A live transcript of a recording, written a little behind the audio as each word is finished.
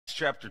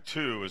chapter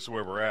 2 is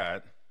where we're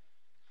at.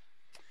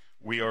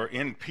 We are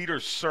in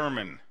Peter's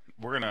sermon.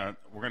 We're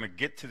gonna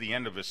get to the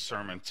end of his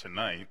sermon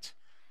tonight.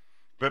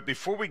 But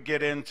before we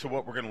get into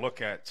what we're going to look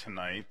at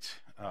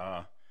tonight,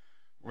 we're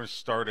going to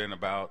start in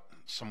about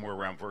somewhere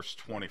around verse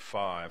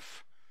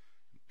 25.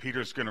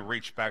 Peter's going to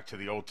reach back to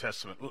the Old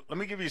Testament. Let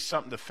me give you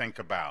something to think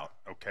about,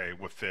 okay,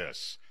 with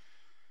this.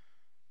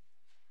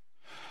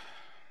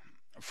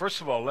 First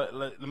of all,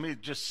 let me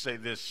just say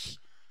this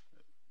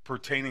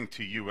pertaining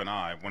to you and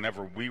I,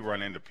 whenever we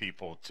run into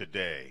people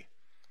today.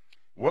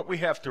 What we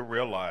have to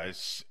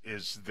realize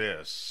is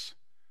this,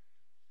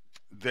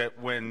 that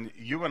when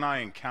you and I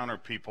encounter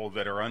people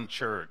that are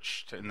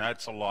unchurched, and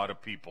that's a lot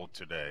of people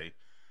today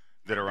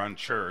that are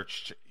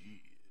unchurched,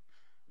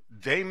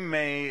 they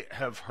may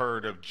have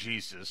heard of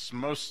Jesus.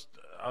 Most,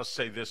 I'll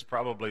say this,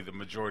 probably the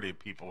majority of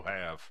people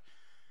have.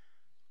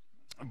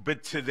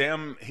 But to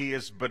them, he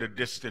is but a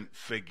distant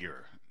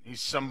figure. He's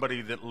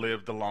somebody that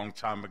lived a long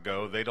time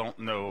ago. They don't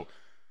know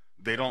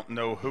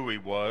who he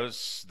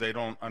was. They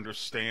don't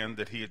understand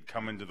that he had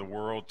come into the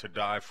world to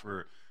die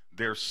for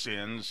their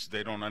sins.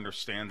 They don't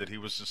understand that he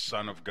was the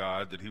Son of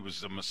God, that he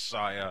was the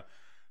Messiah.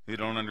 They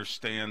don't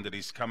understand that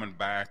he's coming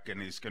back and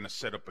he's going to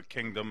set up a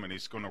kingdom and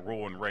he's going to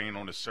rule and reign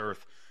on this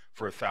earth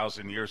for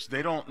 1,000 years.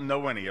 They don't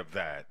know any of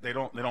that. They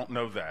don't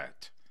know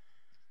that.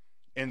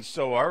 And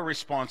so our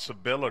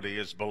responsibility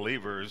as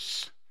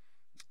believers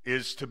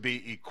is to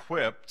be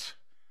equipped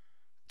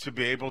to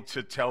be able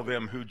to tell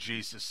them who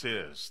Jesus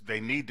is.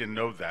 They need to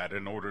know that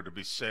in order to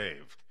be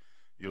saved.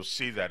 You'll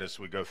see that as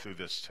we go through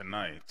this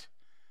tonight.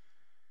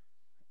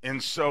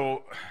 And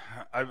so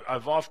I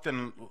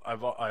often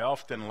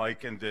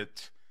likened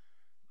it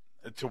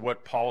to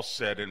what Paul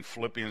said in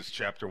Philippians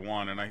chapter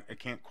 1, and I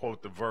can't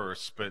quote the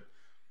verse, but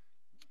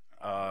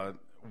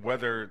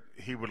whether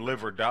he would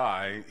live or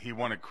die, he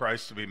wanted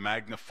Christ to be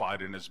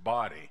magnified in his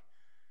body.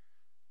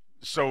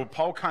 So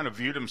Paul kind of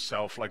viewed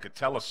himself like a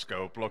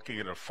telescope looking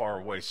at a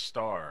faraway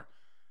star.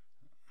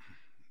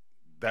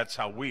 That's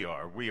how we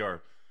are. We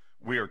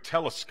are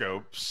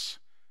telescopes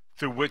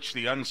through which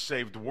the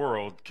unsaved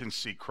world can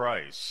see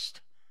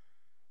Christ.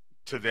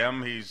 To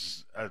them,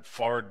 he's a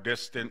far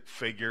distant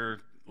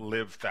figure,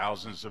 lived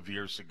thousands of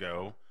years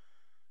ago.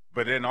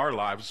 But in our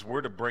lives,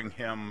 we're to bring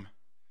him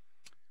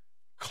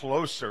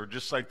closer,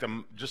 just like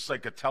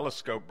a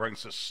telescope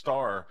brings a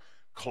star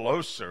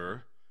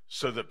closer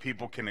so that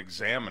people can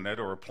examine it,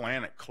 or a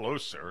planet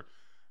closer.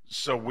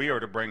 So we are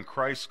to bring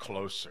Christ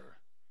closer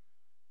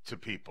to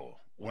people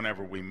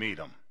whenever we meet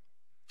them.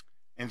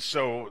 And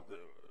so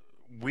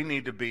we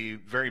need to be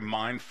very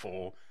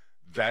mindful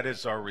that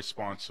is our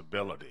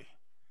responsibility,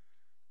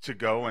 to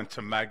go and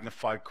to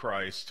magnify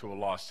Christ to a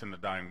lost and a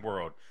dying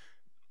world.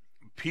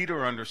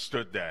 Peter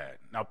understood that.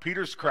 Now,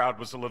 Peter's crowd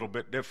was a little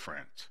bit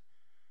different.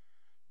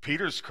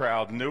 Peter's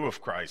crowd knew of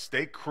Christ.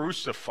 They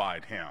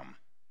crucified him.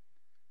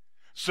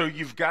 So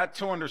you've got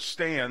to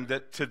understand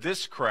that to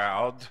this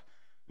crowd,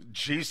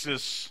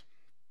 Jesus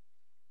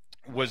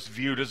was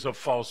viewed as a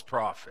false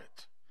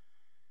prophet.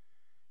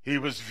 He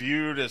was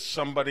viewed as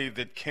somebody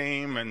that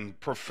came and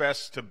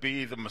professed to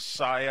be the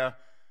Messiah,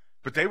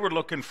 but they were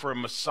looking for a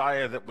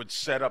Messiah that would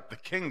set up the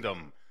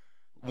kingdom,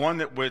 one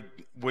that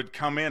would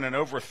come in and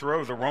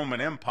overthrow the Roman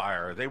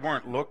Empire. They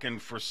weren't looking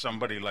for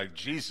somebody like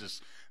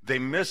Jesus. They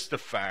missed the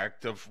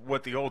fact of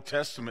what the Old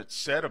Testament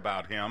said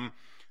about him,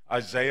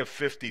 Isaiah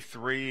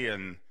 53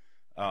 and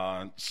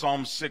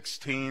Psalm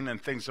 16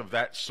 and things of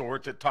that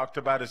sort that talked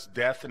about his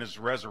death and his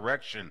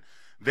resurrection.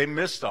 They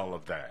missed all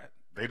of that.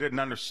 They didn't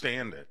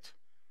understand it.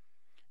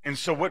 And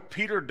so what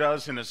Peter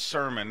does in his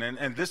sermon,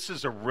 and this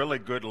is a really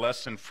good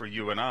lesson for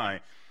you and I,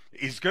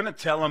 he's going to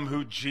tell them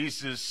who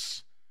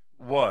Jesus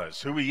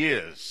was, who he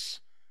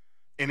is.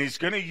 And he's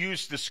going to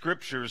use the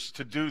scriptures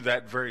to do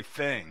that very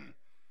thing,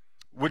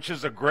 which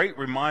is a great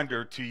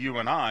reminder to you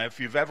and I. If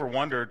you've ever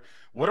wondered,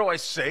 what do I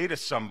say to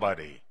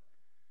somebody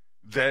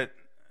that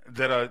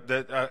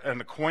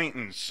an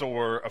acquaintance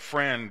or a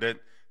friend that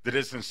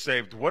isn't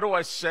saved? What do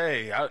I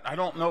say? I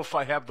don't know if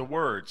I have the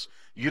words.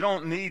 You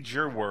don't need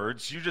your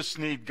words. You just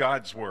need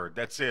God's word.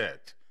 That's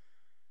it.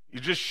 You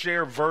just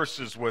share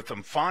verses with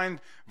them. Find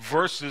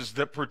verses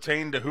that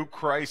pertain to who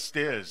Christ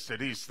is,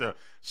 that he's the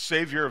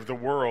Savior of the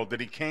world,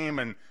 that he came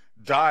and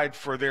died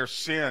for their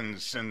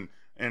sins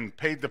and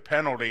paid the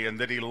penalty, and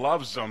that he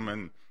loves them,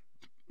 and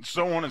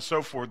so on and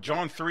so forth.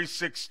 John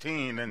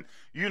 3:16, and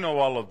you know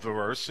all of the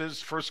verses.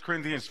 1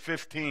 Corinthians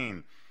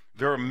 15.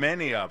 There are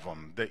many of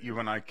them that you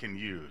and I can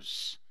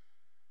use.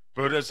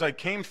 But as I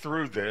came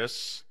through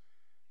this,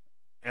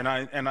 and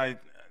I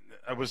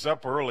was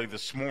up early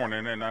this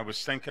morning, and I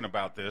was thinking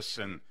about this,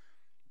 and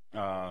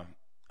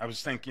I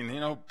was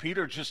thinking,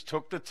 Peter just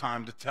took the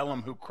time to tell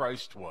him who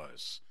Christ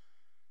was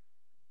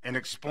and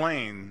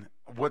explain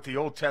what the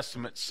Old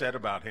Testament said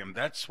about him.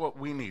 That's what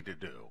we need to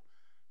do.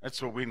 That's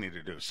what we need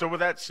to do. So with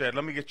that said,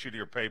 let me get you to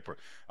your paper.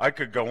 I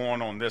could go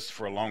on this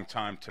for a long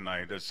time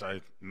tonight as I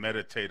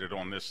meditated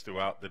on this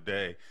throughout the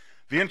day.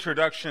 The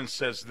introduction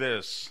says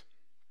this.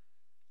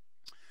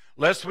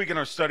 Last week in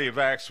our study of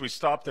Acts, we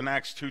stopped in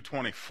Acts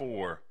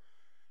 2:24.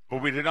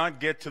 But we did not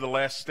get to the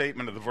last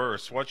statement of the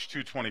verse. Watch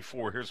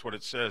 2:24. Here's what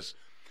it says.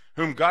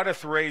 Whom God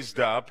hath raised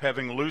up,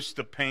 having loosed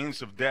the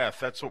pains of death.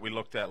 That's what we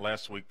looked at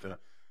last week, the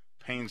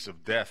pains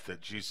of death that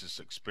Jesus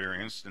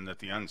experienced and that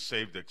the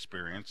unsaved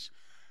experience.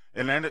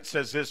 And then it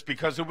says this,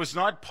 because it was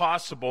not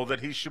possible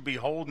that he should be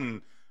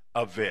holden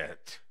of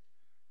it.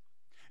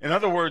 In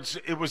other words,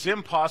 it was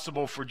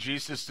impossible for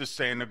Jesus to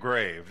stay in the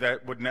grave.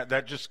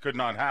 That just could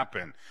not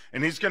happen.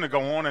 And he's going to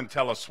go on and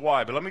tell us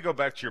why. But let me go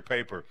back to your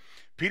paper.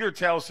 Peter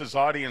tells his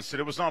audience that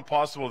it was not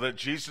possible that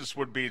Jesus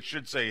would be, it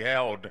should say,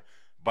 held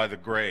by the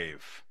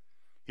grave.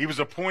 He was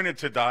appointed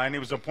to die, and he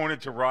was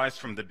appointed to rise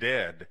from the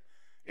dead.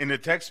 In the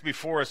text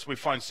before us, we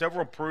find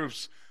several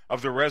proofs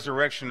of the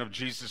resurrection of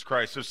Jesus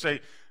Christ.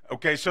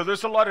 So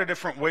there's a lot of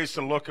different ways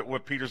to look at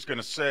what Peter's going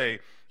to say.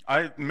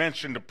 I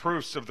mentioned the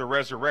proofs of the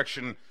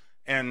resurrection,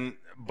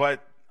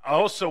 but I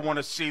also want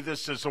to see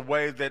this as a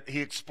way that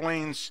he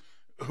explains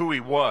who he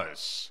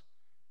was.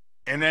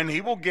 And then he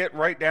will get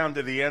right down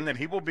to the end, and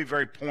he will be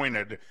very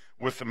pointed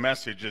with the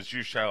message, as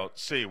you shall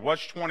see.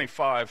 Watch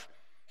 25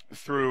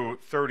 through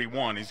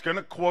 31. He's going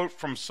to quote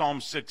from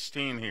Psalm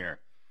 16 here.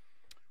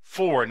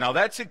 4. Now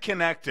that's a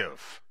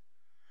connective.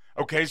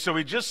 Okay, so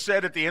he just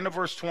said at the end of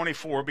verse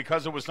 24,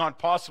 because it was not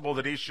possible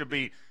that he should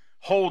be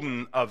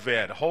holden of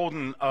it,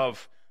 holden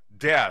of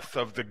death,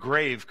 of the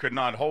grave could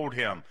not hold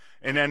him.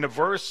 And then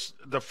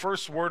the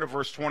first word of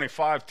verse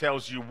 25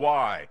 tells you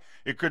why.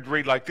 It could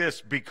read like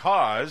this,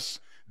 because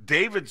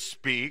David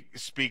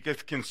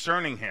speaketh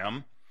concerning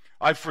him,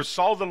 I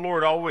foresaw the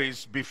Lord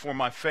always before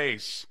my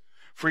face,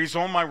 for he's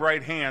on my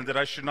right hand, that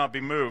I should not be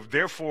moved.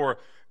 Therefore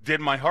did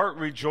my heart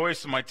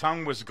rejoice, and my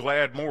tongue was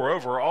glad.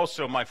 Moreover,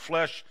 also my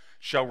flesh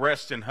shall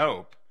rest in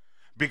hope.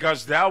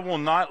 Because thou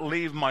wilt not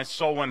leave my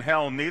soul in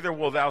hell, neither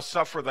wilt thou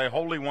suffer thy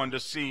Holy One to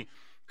see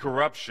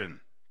corruption.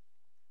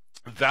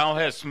 Thou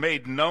hast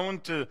made known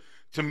to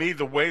me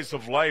the ways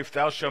of life.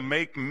 Thou shalt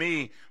make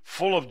me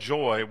full of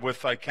joy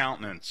with thy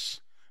countenance.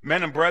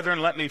 Men and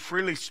brethren, let me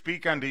freely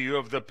speak unto you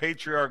of the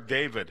patriarch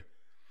David,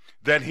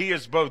 that he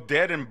is both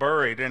dead and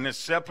buried, and his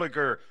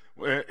sepulchre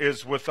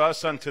is with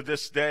us unto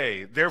this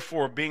day.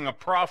 Therefore, being a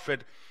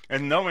prophet,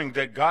 and knowing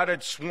that God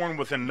had sworn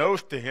with an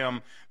oath to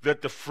him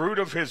that the fruit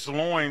of his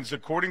loins,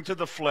 according to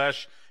the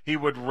flesh, he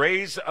would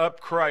raise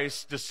up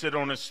Christ to sit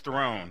on his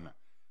throne.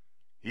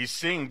 He,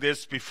 seeing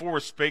this before,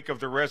 spake of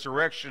the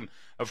resurrection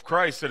of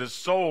Christ, that his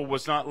soul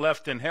was not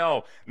left in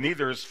hell,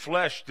 neither his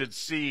flesh did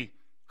see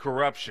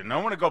corruption. Now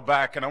I want to go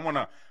back and I want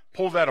to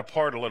pull that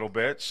apart a little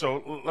bit.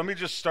 So let me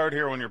just start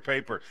here on your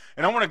paper.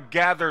 And I want to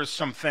gather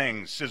some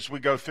things as we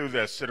go through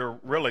this that are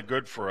really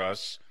good for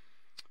us.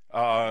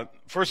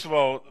 First of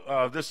all,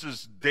 this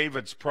is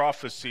David's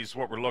prophecies,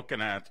 what we're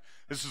looking at.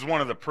 This is one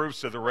of the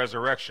proofs of the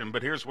resurrection,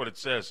 but here's what it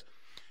says.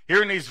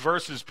 Here in these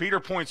verses, Peter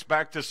points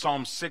back to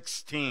Psalm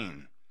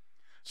 16.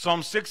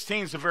 Psalm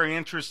 16 is a very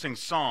interesting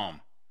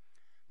psalm.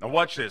 Now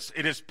watch this.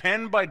 It is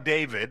penned by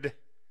David,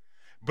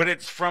 but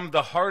it's from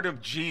the heart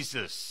of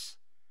Jesus.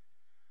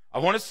 I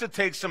want us to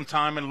take some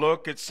time and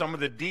look at some of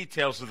the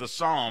details of the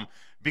psalm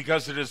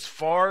because it is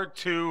far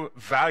too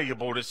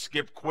valuable to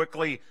skip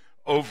quickly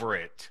over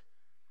it.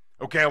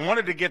 Okay, I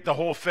wanted to get the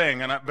whole thing,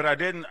 but I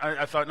didn't.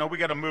 I thought, no, we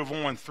got to move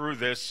on through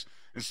this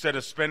instead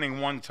of spending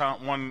one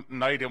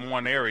night in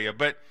one area.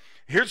 But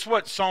here's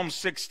what Psalm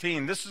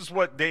 16, this is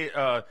what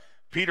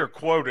Peter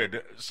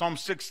quoted, Psalm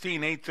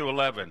 16, 8 through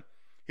 11.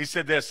 He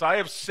said this, I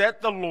have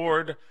set the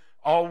Lord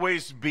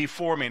always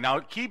before me. Now,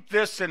 keep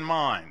this in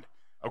mind.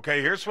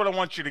 Okay, here's what I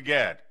want you to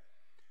get.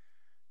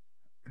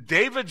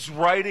 David's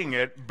writing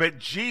it, but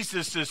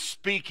Jesus is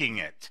speaking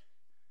it.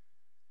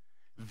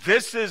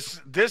 This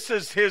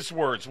is his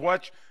words.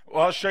 Watch.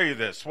 Well, I'll show you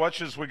this.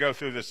 Watch as we go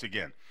through this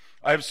again.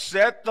 I've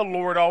set the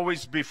Lord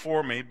always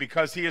before me,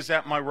 because he is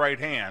at my right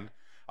hand.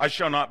 I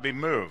shall not be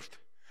moved.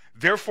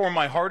 Therefore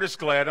my heart is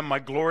glad, and my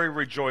glory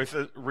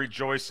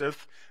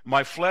rejoiceth.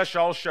 My flesh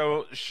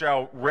also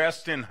shall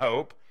rest in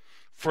hope.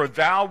 For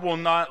thou wilt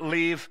not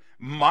leave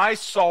my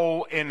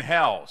soul in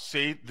hell.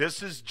 See,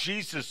 this is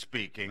Jesus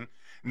speaking.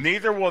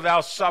 Neither will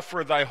thou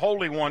suffer thy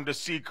Holy One to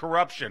see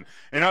corruption.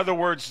 In other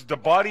words, the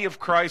body of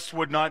Christ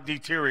would not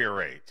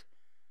deteriorate.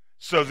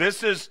 So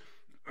this is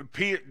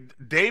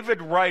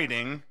David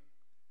writing,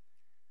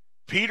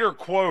 Peter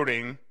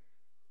quoting,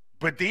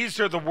 but these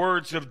are the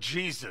words of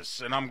Jesus,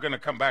 and I'm going to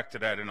come back to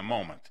that in a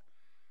moment.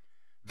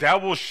 Thou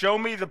wilt show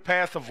me the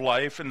path of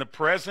life,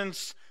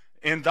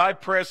 in thy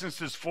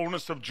presence is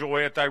fullness of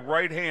joy. At thy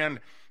right hand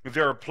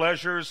there are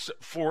pleasures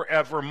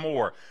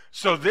forevermore.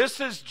 So this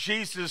is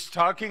Jesus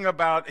talking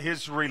about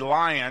his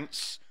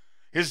reliance,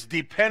 his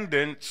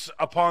dependence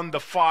upon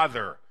the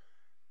Father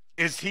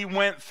as he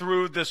went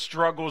through the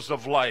struggles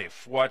of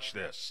life. Watch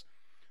this.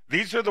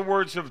 These are the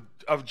words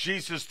of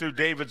Jesus through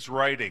David's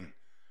writing.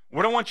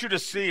 What I want you to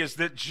see is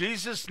that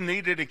Jesus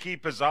needed to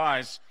keep his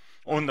eyes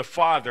on the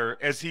Father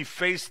as he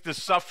faced the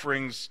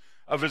sufferings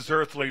of his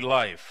earthly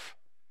life.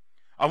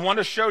 I want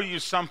to show you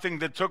something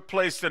that took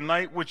place the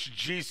night which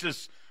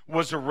Jesus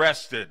was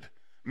arrested.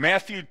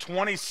 Matthew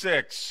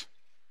 26,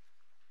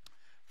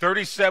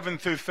 37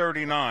 through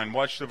 39.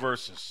 Watch the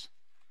verses.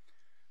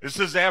 This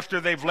is after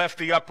they've left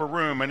the upper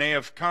room and they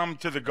have come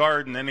to the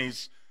garden, and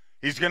he's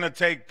going to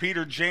take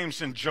Peter,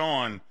 James, and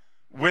John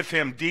with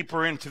him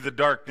deeper into the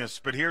darkness.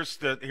 But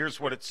here's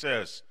what it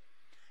says.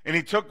 And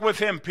he took with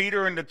him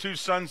Peter and the two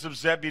sons of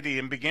Zebedee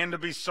and began to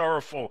be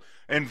sorrowful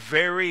and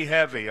very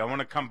heavy. I want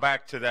to come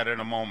back to that in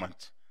a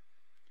moment.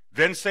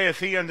 Then saith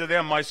he unto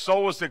them, My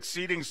soul is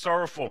exceeding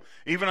sorrowful,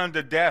 even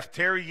unto death.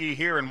 Tarry ye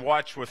here and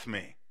watch with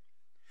me.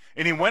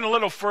 And he went a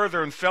little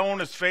further and fell on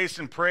his face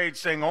and prayed,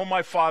 saying, O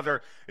my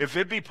Father, if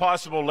it be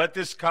possible, let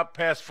this cup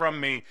pass from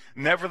me.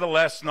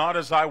 Nevertheless, not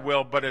as I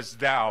will, but as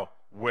thou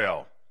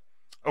wilt.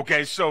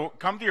 Okay, so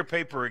come to your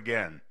paper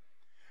again.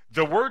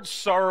 The words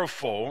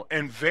sorrowful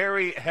and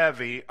very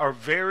heavy are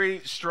very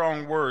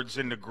strong words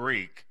in the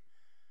Greek.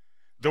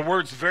 The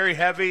words very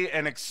heavy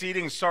and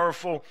exceeding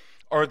sorrowful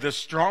are the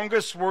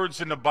strongest words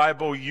in the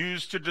Bible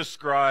used to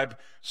describe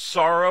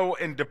sorrow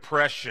and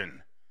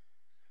depression.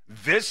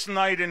 This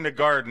night in the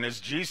garden,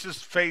 as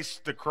Jesus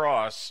faced the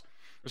cross,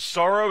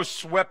 sorrow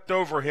swept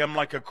over him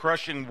like a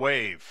crushing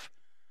wave.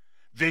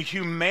 The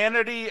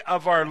humanity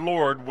of our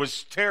Lord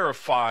was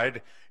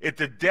terrified at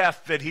the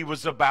death that he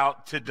was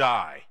about to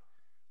die.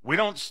 We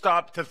don't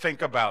stop to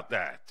think about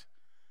that.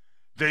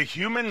 The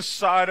human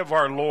side of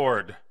our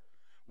Lord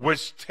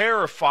was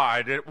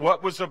terrified at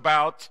what was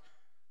about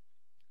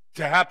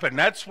to happen.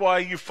 That's why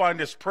you find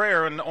this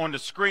prayer on the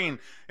screen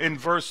in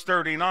verse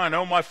 39.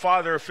 Oh, my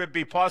Father, if it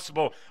be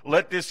possible,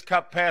 let this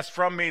cup pass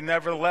from me.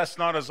 Nevertheless,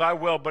 not as I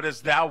will, but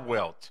as thou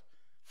wilt.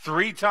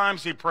 3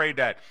 times he prayed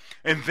that.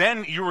 And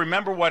then you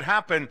remember what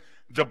happened.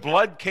 The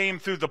blood came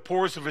through the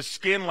pores of his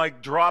skin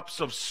like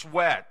drops of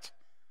sweat.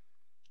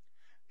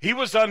 He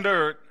was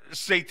under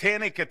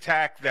satanic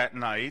attack that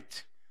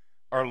night,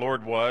 our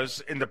Lord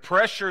was, and the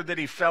pressure that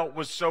he felt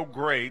was so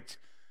great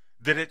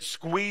that it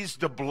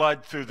squeezed the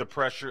blood through the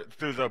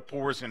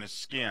pores in his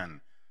skin.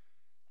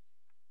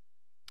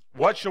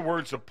 Watch the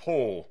words of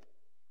Paul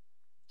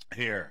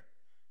here.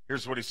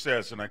 Here's what he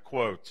says, and I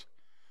quote,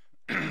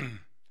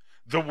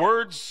 the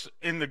words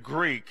in the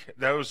Greek,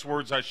 those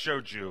words I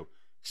showed you,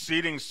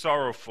 exceeding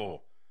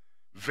sorrowful,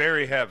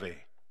 very heavy.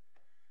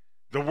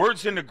 The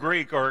words in the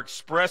Greek are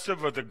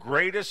expressive of the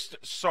greatest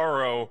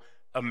sorrow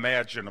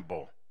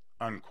imaginable,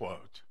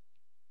 unquote.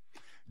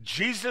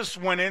 Jesus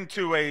went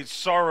into a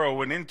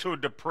sorrow and into a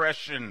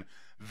depression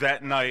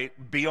that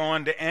night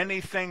beyond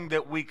anything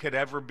that we could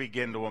ever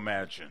begin to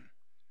imagine.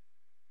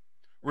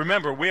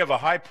 Remember, we have a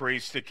high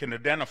priest that can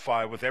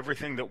identify with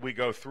everything that we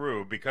go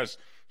through because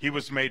he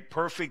was made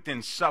perfect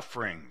in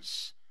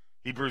sufferings.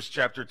 Hebrews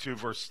chapter 2,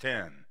 verse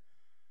 10.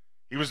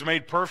 He was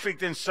made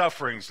perfect in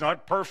sufferings,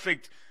 not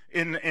perfect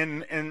in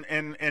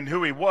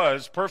who he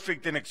was,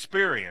 perfect in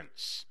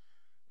experience,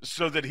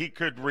 so that he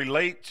could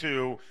relate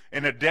to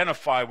and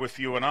identify with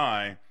you and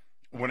I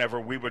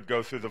whenever we would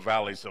go through the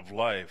valleys of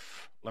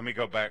life. Let me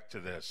go back to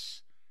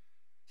this.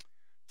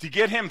 To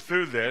get him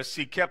through this,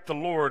 he kept the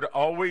Lord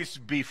always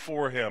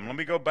before him. Let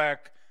me go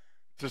back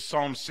to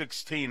Psalm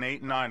 16, 8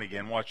 and 9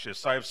 again. Watch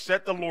this. I have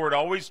set the Lord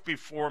always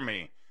before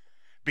me,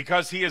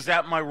 because he is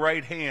at my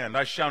right hand.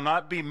 I shall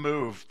not be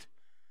moved.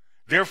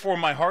 Therefore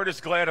my heart is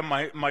glad and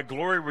my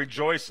glory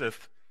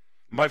rejoiceth.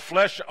 My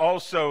flesh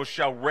also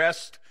shall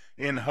rest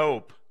in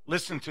hope.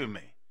 Listen to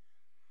me.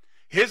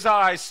 His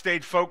eyes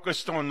stayed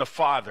focused on the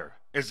Father,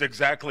 is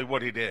exactly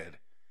what he did.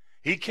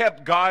 He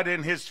kept God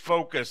in his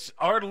focus.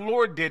 Our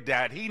Lord did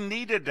that. He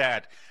needed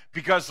that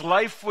because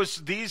life was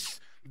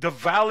the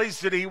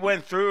valleys that he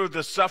went through,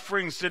 the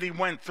sufferings that he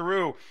went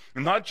through,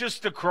 not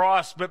just the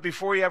cross, but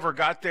before he ever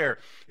got there,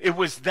 it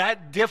was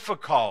that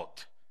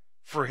difficult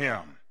for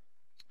him.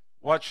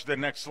 Watch the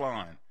next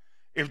line.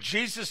 If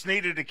Jesus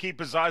needed to keep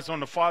his eyes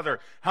on the Father,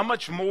 how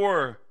much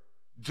more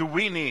do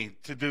we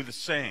need to do the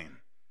same?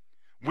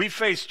 We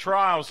face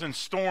trials and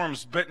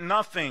storms, but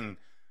nothing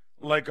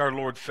like our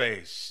Lord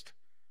faced.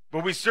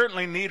 But we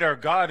certainly need our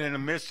God in the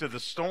midst of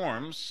the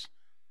storms.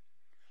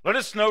 Let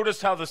us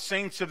notice how the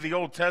saints of the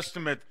Old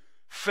Testament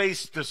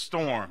faced the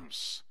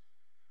storms.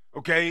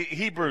 Okay,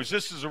 Hebrews,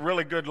 this is a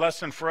really good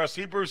lesson for us.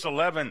 Hebrews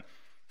 11,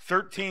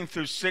 13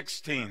 through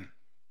 16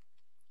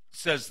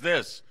 says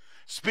this.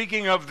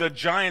 Speaking of the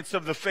giants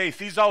of the faith,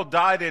 these all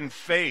died in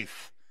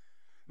faith,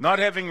 not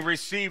having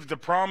received the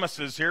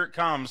promises, here it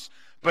comes,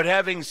 but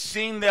having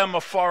seen them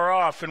afar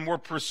off and were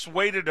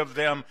persuaded of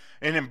them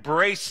and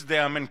embraced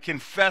them and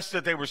confessed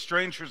that they were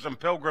strangers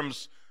and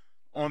pilgrims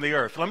on the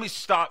earth. Let me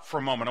stop for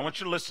a moment. I want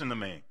you to listen to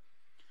me.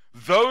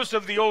 Those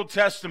of the Old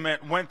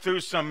Testament went through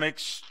some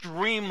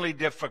extremely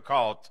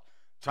difficult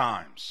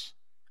times.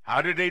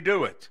 How did they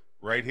do it?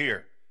 Right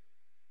here.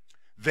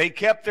 They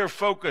kept their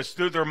focus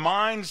through their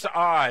mind's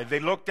eye. They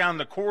looked down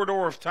the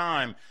corridor of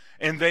time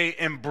and they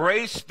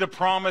embraced the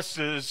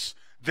promises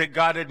that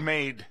God had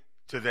made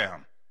to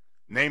them.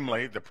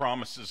 Namely, the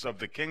promises of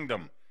the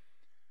kingdom.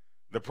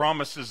 The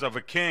promises of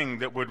a king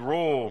that would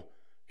rule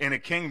in a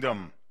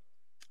kingdom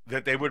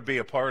that they would be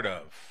a part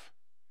of.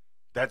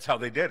 That's how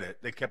they did it.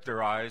 They kept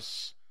their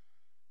eyes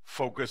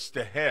focused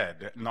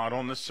ahead, not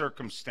on the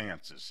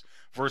circumstances.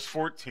 Verse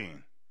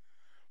 14.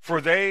 For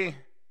they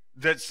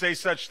that say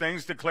such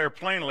things declare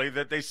plainly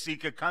that they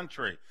seek a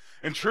country.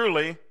 And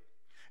truly,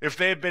 if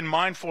they had been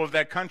mindful of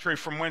that country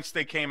from whence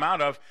they came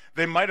out of,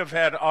 they might have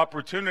had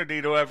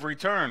opportunity to have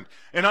returned.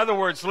 In other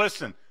words,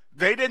 listen,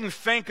 they didn't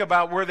think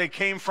about where they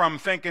came from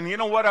thinking, you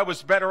know what, I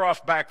was better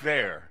off back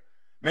there.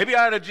 Maybe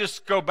I ought to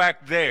just go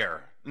back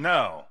there.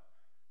 No.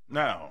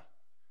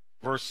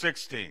 Verse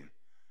 16.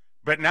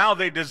 But now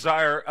they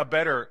desire a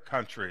better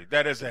country,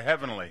 that is a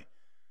heavenly.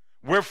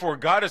 Wherefore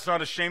God is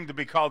not ashamed to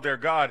be called their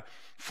God,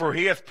 for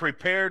he hath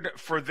prepared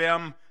for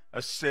them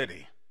a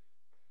city,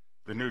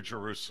 the New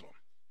Jerusalem.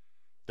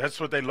 That's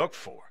what they looked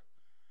for.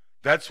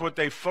 That's what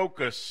they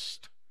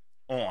focused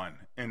on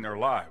in their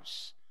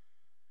lives.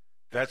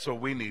 That's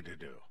what we need to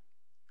do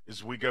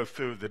as we go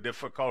through the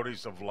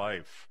difficulties of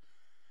life.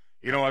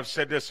 You know, I've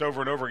said this over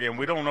and over again.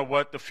 We don't know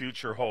what the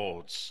future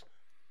holds.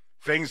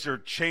 Things are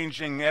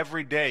changing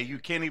every day. You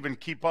can't even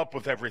keep up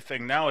with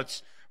everything. Now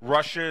it's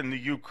Russia and the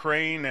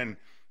Ukraine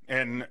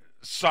and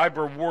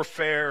cyber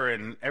warfare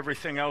and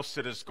everything else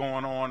that is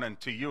going on. And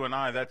to you and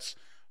I, that's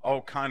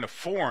all kind of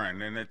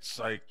foreign. And it's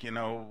like, you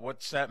know,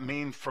 what's that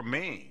mean for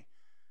me?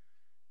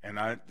 And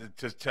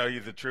to tell you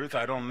the truth,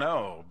 I don't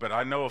know. But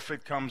I know if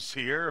it comes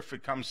here,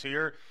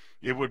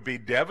 it would be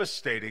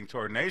devastating to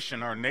our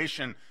nation. Our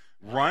nation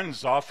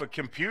runs off of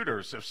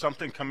computers. If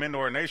something come into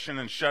our nation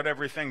and shut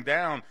everything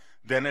down,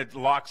 then it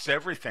locks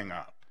everything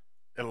up.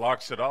 It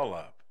locks it all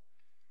up.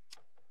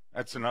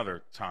 That's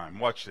another time.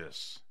 Watch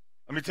this.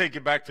 Let me take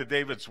you back to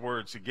David's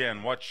words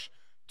again. Watch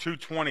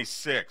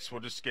 2:26.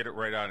 We'll just get it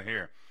right out of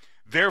here.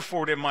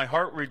 Therefore did my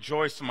heart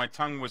rejoice and my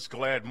tongue was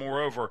glad.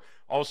 Moreover,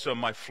 also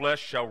my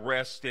flesh shall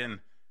rest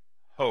in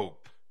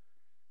hope.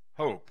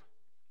 Hope.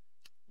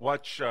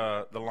 Watch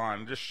the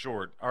line, just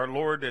short. Our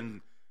Lord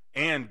and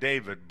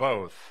David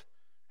both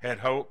had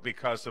hope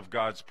because of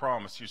God's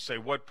promise. You say,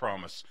 what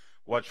promise?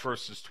 Watch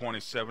verses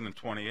 27 and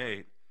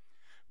 28.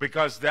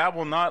 Because thou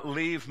will not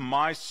leave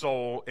my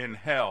soul in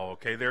hell.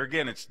 Okay, there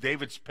again, it's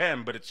David's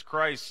pen, but it's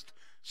Christ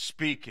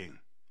speaking.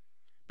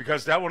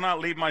 Because thou wilt not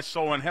leave my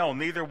soul in hell,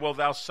 neither will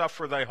thou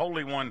suffer thy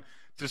Holy One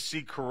to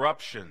see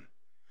corruption.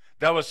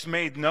 Thou hast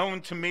made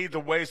known to me the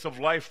ways of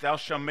life. Thou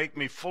shalt make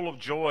me full of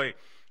joy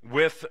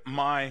with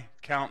my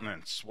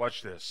countenance.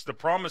 Watch this. The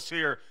promise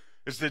here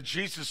is that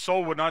Jesus'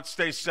 soul would not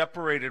stay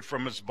separated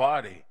from his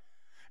body.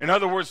 In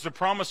other words, the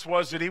promise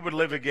was that he would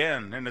live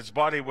again and his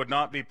body would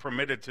not be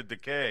permitted to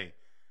decay.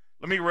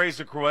 Let me raise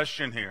a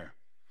question here.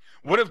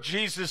 What if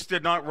Jesus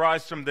did not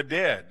rise from the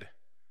dead?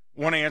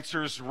 One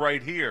answer is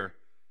right here.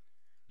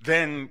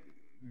 Then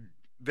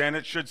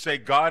it should say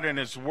God and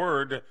his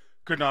word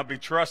could not be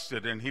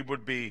trusted and he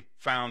would be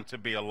found to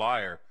be a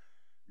liar.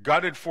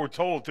 God had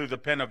foretold through the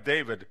pen of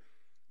David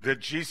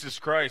that Jesus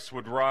Christ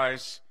would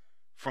rise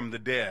from the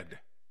dead.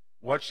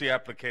 Watch the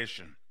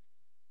application.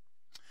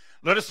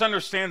 Let us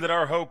understand that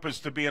our hope is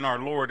to be in our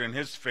Lord and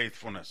his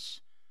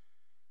faithfulness.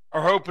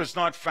 Our hope is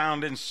not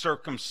found in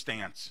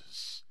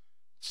circumstances.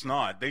 It's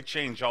not. They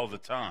change all the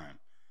time.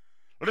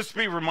 Let us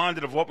be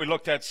reminded of what we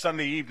looked at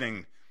Sunday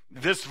evening,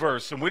 this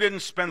verse, and we didn't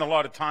spend a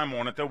lot of time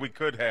on it, though we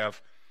could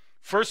have.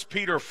 1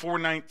 Peter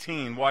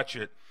 4:19, watch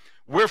it.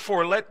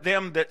 Wherefore let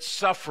them that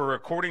suffer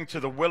according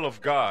to the will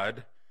of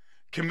God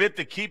commit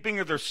the keeping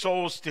of their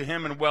souls to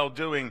him in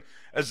well-doing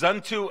as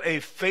unto a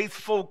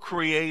faithful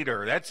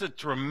creator. That's a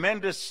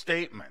tremendous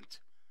statement.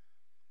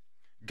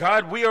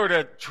 God, we are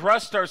to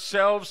trust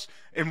ourselves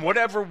in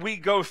whatever we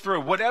go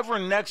through, whatever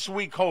next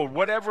week holds,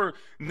 whatever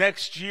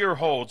next year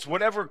holds,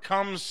 whatever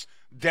comes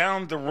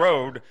down the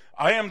road.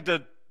 I am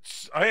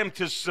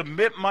to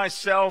submit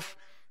myself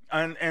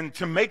and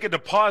to make a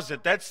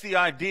deposit. That's the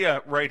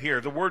idea right here,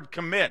 the word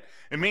commit.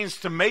 It means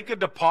to make a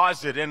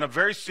deposit in a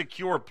very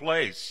secure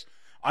place.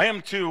 I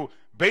am to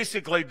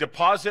basically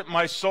deposit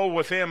my soul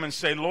with him and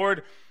say,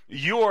 Lord,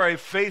 you are a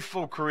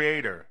faithful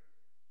creator.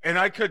 And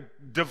I could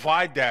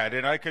divide that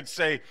and I could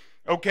say,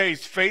 okay,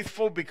 he's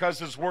faithful because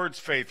his word's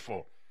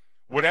faithful.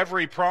 Whatever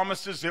he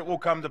promises, it will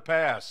come to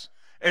pass.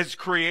 As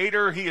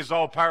creator, he is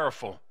all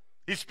powerful.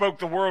 He spoke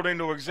the world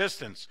into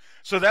existence.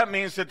 So that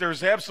means that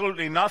there's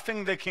absolutely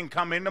nothing that can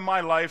come into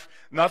my life,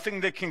 nothing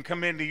that can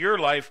come into your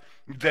life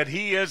that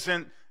he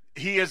isn't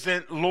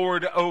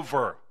Lord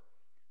over.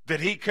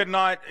 That he could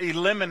not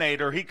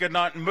eliminate or he could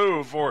not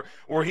move or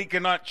he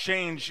could not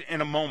change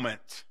in a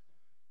moment.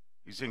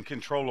 He's in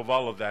control of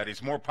all of that.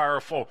 He's more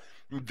powerful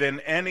than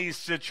any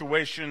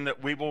situation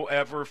that we will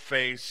ever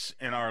face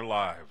in our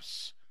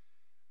lives.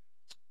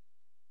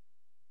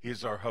 He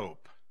is our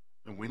hope,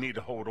 and we need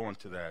to hold on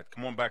to that.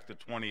 Come on back to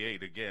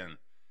 28 again.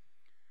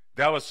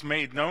 Thou hast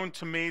made known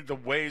to me the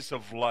ways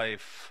of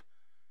life.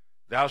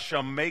 Thou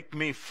shalt make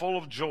me full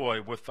of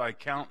joy with thy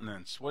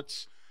countenance.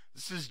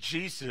 This is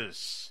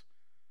Jesus.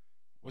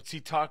 What's he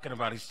talking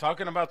about? He's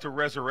talking about the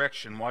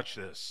resurrection. Watch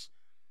this.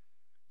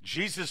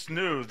 Jesus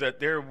knew that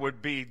there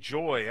would be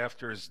joy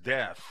after his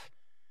death.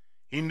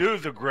 He knew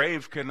the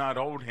grave could not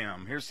hold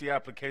him. Here's the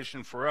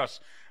application for us.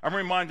 I'm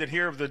reminded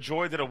here of the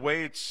joy that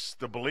awaits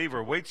the believer,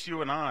 awaits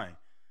you and I.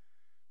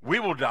 We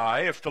will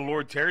die if the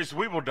Lord tarries.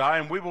 We will die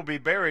and we will be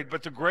buried,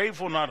 but the grave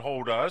will not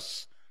hold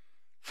us.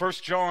 1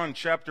 John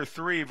chapter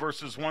 3,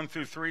 verses 1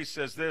 through 3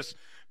 says this,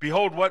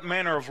 "Behold, what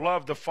manner of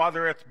love the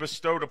Father hath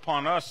bestowed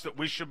upon us, that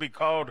we should be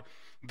called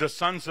the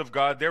sons of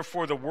God.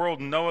 Therefore the world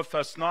knoweth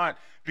us not,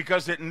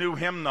 because it knew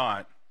him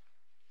not.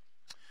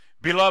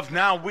 Beloved,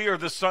 now we are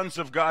the sons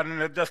of God,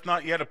 and it doth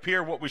not yet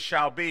appear what we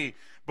shall be.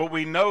 But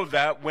we know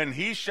that when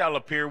he shall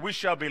appear, we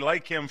shall be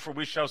like him, for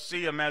we shall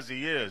see him as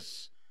he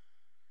is.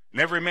 And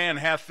every man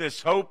hath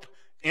this hope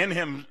in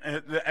him.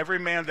 Every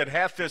man that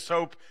hath this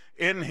hope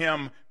in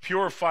him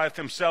purifieth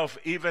himself,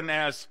 even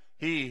as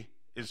he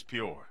is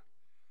pure."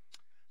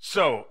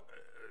 So,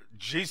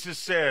 Jesus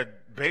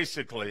said,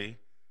 basically,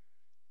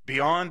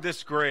 beyond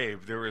this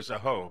grave, there is a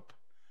hope.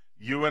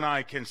 You and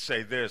I can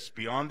say this,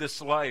 beyond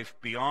this life,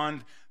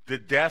 beyond the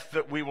death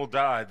that we will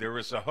die, there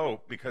is a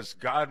hope, because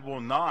God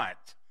will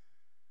not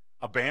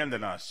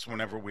abandon us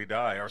whenever we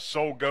die. Our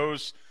soul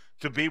goes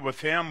to be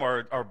with him,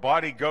 our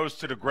body goes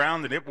to the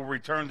ground, and it will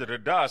return to the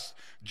dust.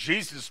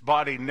 Jesus'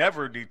 body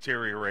never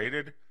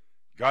deteriorated.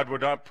 God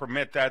would not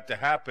permit that to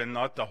happen,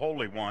 not the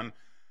Holy One,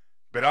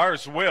 but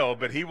ours will.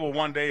 But he will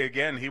one day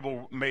again, he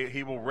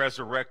will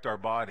resurrect our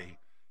body,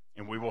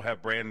 and we will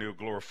have brand new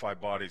glorified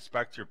bodies.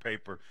 Back to your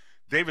paper.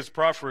 David's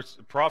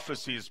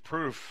prophecy is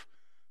proof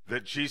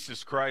that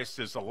Jesus Christ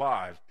is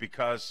alive,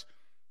 because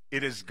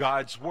it is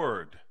God's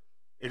word.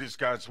 It is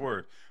God's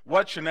word.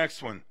 Watch the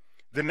next one.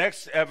 The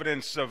next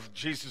evidence of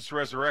Jesus'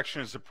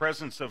 resurrection is the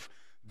presence of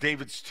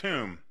David's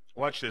tomb.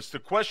 Watch this. The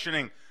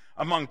questioning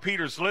among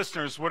Peter's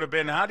listeners would have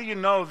been, how do you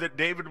know that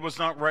David was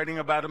not writing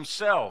about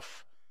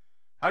himself?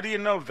 How do you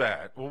know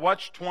that? Well,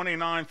 watch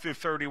 29 through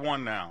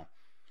 31 now.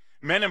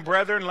 "Men and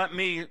brethren, let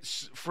me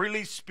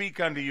freely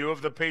speak unto you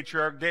of the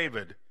patriarch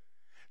David,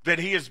 that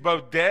he is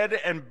both dead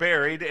and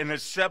buried, and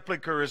his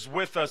sepulchre is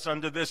with us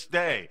unto this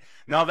day."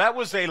 Now, that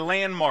was a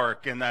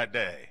landmark in that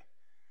day.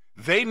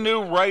 They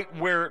knew right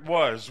where it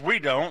was. We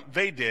don't.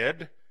 They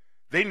did.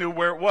 They knew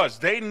where it was.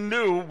 They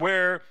knew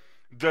where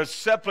the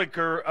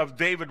sepulcher of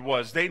David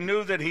was. They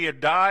knew that he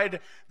had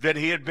died, that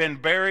he had been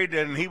buried,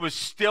 and he was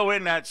still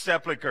in that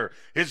sepulcher.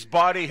 His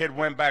body had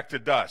went back to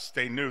dust.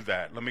 They knew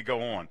that. Let me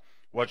go on.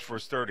 Watch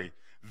verse 30.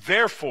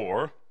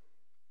 "Therefore,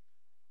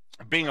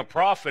 being a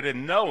prophet,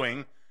 and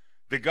knowing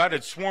that God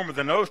had sworn with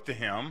an oath to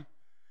him,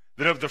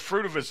 that of the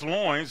fruit of his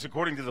loins,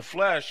 according to the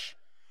flesh,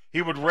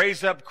 he would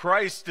raise up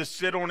Christ to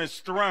sit on his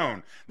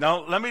throne." Now,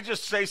 let me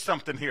just say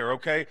something here,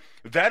 okay?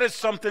 That is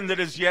something that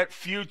is yet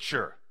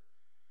future.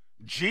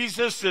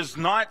 Jesus is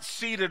not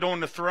seated on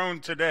the throne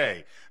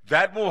today.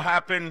 That will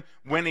happen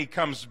when he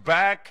comes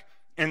back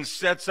and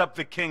sets up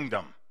the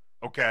kingdom,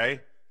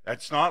 okay?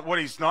 That's not what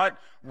he's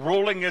not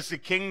ruling as a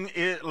king,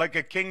 like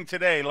a king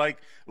today, like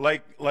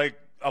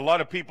a lot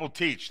of people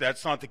teach.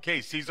 That's not the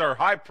case. He's our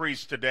high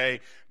priest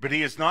today, but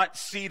he is not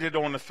seated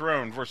on the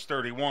throne. Verse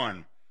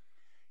 31.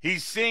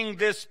 "He's seeing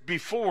this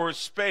before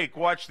spake,"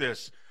 watch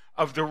this,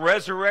 "of the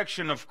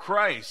resurrection of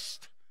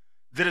Christ,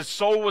 that his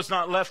soul was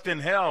not left in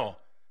hell,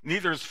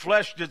 neither his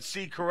flesh did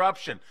see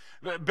corruption."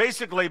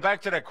 Basically,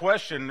 back to that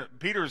question,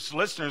 Peter's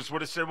listeners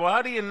would have said, well,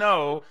 how do you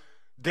know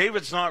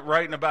David's not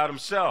writing about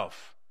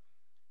himself?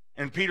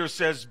 And Peter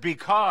says,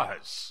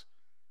 because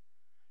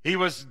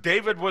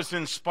David was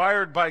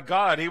inspired by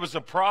God. He was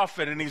a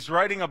prophet, and he's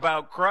writing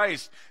about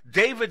Christ.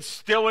 David's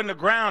still in the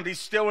ground. He's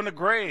still in the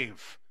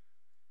grave.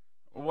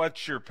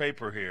 What's your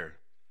paper here?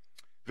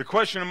 The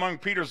question among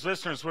Peter's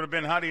listeners would have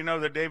been, how do you know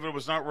that David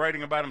was not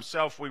writing about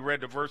himself? We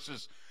read the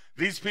verses.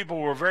 These people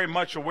were very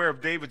much aware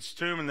of David's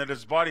tomb and that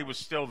his body was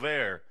still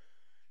there.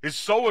 His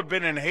soul had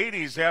been in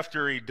Hades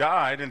after he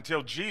died,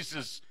 until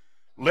Jesus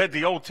led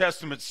the Old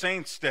Testament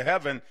saints to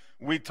heaven.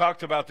 We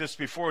talked about this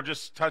before,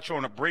 just touch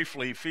on it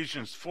briefly.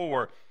 Ephesians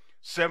 4,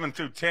 7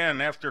 through 10,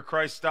 after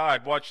Christ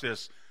died, watch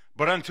this.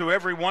 "But unto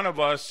every one of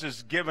us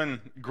is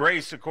given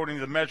grace according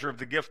to the measure of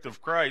the gift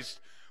of Christ.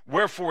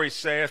 Wherefore he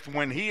saith,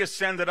 when he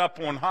ascended up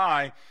on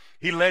high,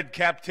 he led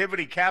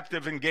captivity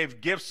captive and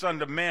gave gifts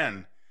unto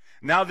men.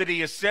 Now that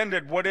he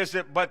ascended, what is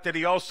it but that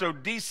he also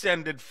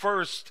descended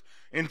first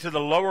into the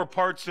lower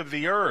parts of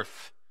the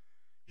earth?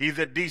 He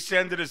that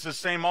descended is the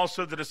same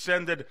also that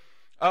ascended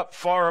up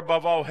far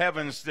above all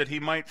heavens, that he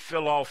might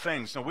fill all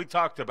things." Now, we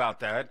talked about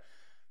that.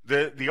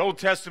 The Old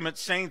Testament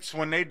saints,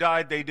 when they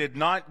died, they did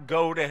not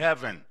go to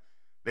heaven.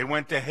 They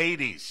went to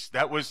Hades.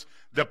 That was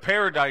the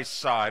paradise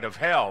side of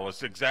hell,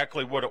 is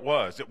exactly what it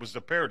was. It was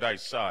the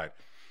paradise side.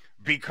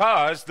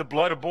 Because the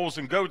blood of bulls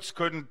and goats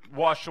couldn't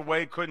wash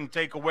away, couldn't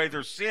take away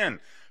their sin.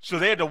 So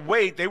they had to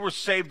wait. They were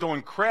saved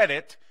on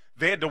credit.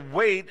 They had to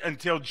wait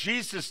until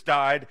Jesus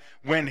died.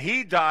 When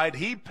he died,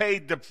 he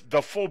paid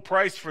the full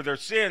price for their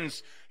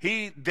sins.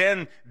 He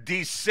then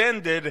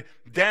descended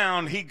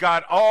down. He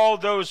got all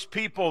those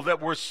people that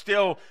were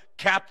still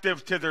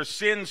captive to their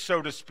sins,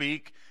 so to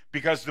speak,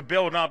 because the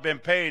bill had not been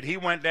paid. He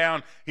went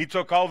down, he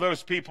took all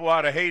those people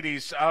out of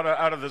Hades, out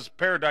of this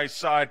paradise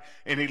side,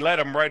 and he led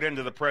them right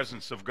into the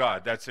presence of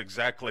God. That's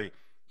exactly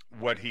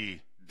what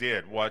he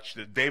did. Watch,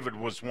 David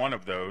was one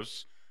of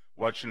those.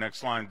 Watch the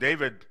next line.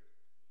 David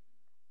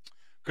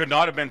could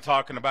not have been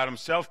talking about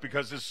himself,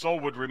 because his soul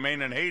would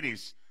remain in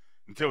Hades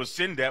until his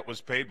sin debt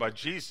was paid by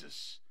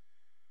Jesus.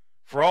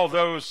 For all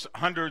those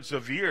hundreds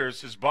of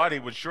years, his body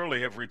would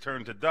surely have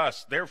returned to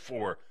dust.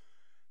 Therefore,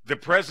 the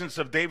presence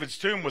of David's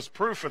tomb was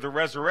proof of the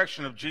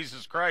resurrection of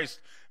Jesus Christ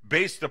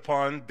based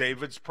upon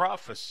David's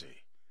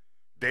prophecy.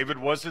 David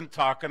wasn't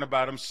talking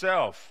about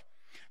himself.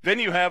 Then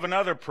you have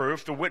another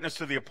proof, the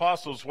witness of the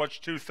apostles, watch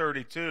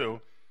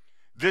 2:32.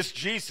 This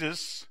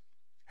Jesus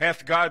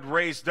hath God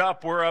raised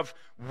up, whereof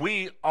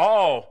we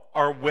all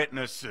are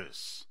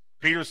witnesses.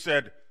 Peter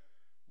said,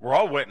 we're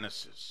all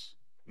witnesses.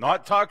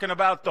 Not talking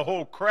about the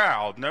whole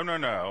crowd,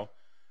 no.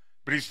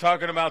 But he's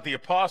talking about the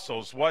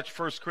apostles. Watch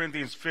 1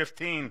 Corinthians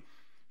 15,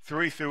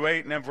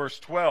 3-8, and then verse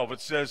 12.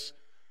 It says,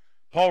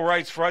 Paul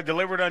writes, For I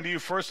delivered unto you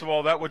first of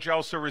all that which I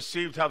also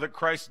received, how that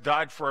Christ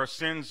died for our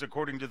sins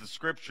according to the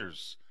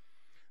Scriptures,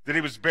 that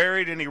he was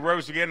buried and he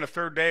rose again the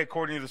third day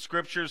according to the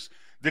Scriptures,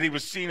 that he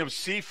was seen of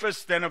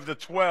Cephas, then of the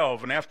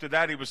 12, and after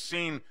that he was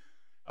seen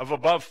of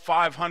above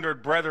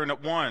 500 brethren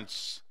at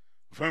once,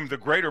 of whom the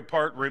greater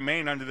part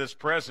remain unto this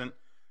present,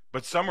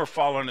 but some are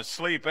fallen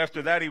asleep.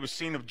 After that he was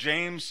seen of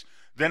James,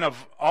 then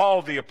of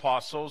all the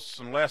apostles,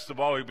 and last of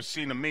all he was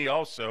seen of me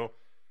also,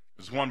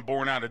 as one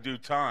born out of due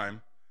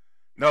time.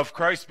 Now if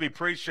Christ be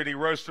preached that he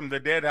rose from the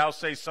dead, how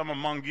say some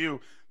among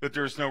you that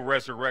there is no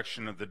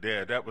resurrection of the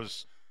dead? That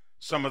was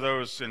some of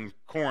those in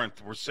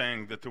Corinth were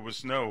saying that there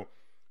was no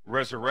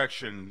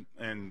resurrection,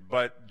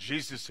 but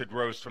Jesus had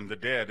rose from the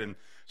dead. And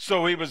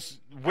so he was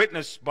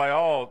witnessed by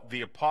all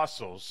the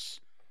apostles.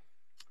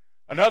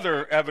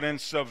 Another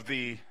evidence of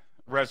the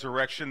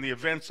resurrection, the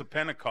events of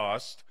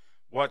Pentecost.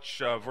 Watch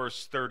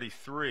verse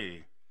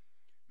 33.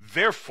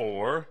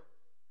 Therefore,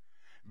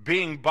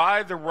 being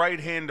by the right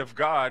hand of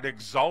God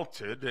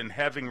exalted, and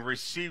having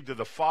received of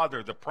the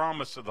Father the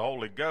promise of the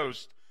Holy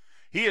Ghost,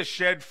 he has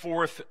shed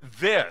forth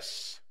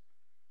this,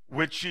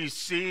 which ye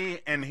see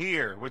and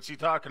hear. What's he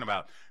talking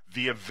about?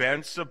 The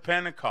events of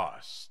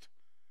Pentecost.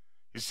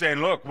 He's saying,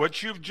 look,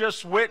 what you've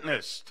just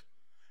witnessed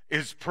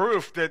is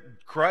proof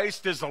that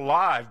Christ is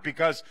alive.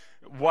 Because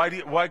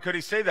why could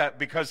he say that?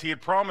 Because he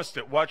had promised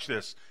it. Watch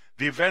this.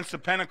 The events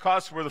of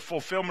Pentecost were the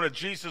fulfillment of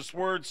Jesus'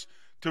 words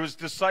to his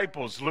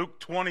disciples. Luke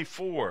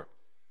 24,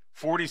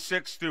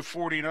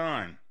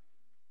 46-49.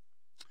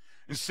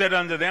 And said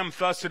unto them,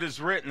 Thus it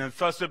is written, and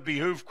thus it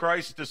behooved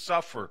Christ to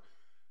suffer,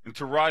 and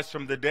to rise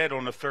from the dead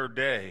on the third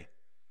day,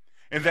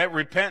 and that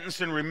repentance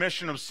and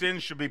remission of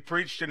sins should be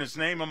preached in his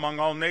name among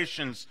all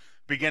nations,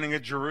 beginning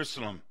at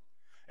Jerusalem.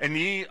 And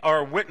ye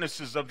are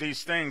witnesses of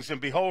these things. And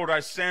behold,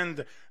 I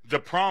send the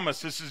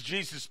promise. This is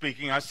Jesus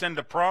speaking. I send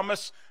the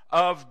promise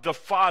of the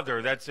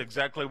Father. That's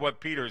exactly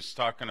what Peter's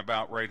talking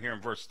about right here in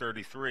verse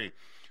 33.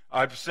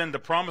 I send the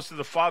promise of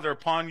the Father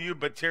upon you,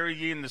 but tarry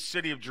ye in the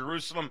city of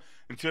Jerusalem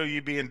until ye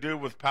be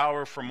endued with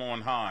power from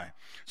on high.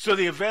 So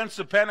the events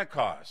of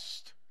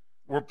Pentecost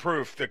were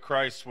proof that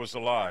Christ was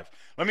alive.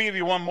 Let me give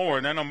you one more,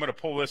 and then I'm going to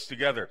pull this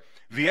together.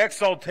 The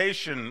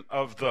exaltation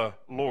of the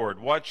Lord.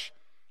 Watch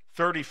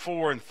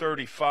 34 and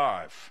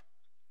 35.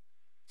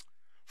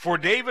 For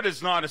David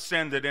is not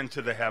ascended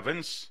into the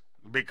heavens,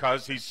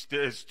 because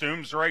his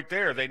tomb's right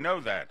there. They know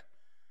that.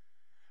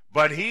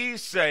 But he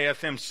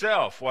saith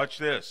himself, watch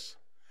this,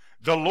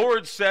 the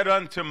Lord said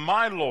unto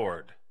my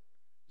Lord,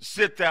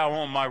 Sit thou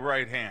on my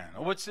right hand.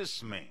 What's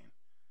this mean?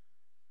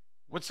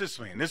 What's this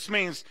mean? This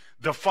means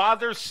the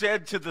Father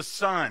said to the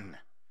Son,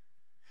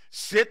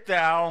 Sit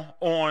thou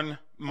on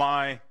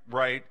my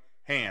right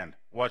hand.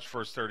 Watch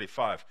verse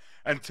 35.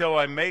 Until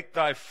I make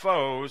thy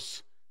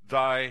foes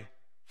thy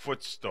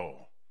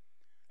footstool.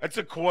 That's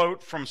a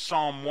quote from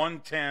Psalm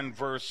 110,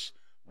 verse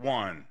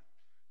 1.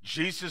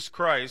 Jesus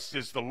Christ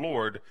is the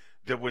Lord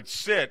that would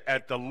sit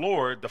at the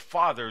Lord, the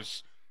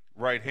Father's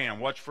right hand.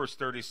 Watch verse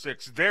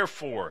 36.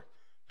 Therefore,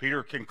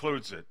 Peter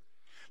concludes it,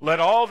 let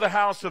all the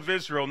house of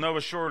Israel know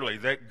assuredly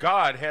that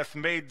God hath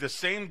made the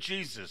same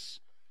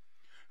Jesus,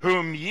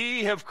 whom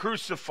ye have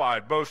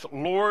crucified, both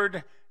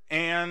Lord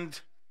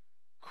and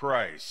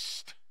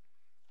Christ.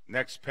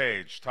 Next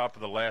page, top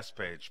of the last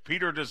page.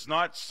 Peter does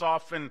not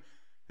soften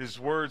his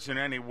words in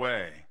any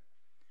way.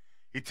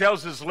 He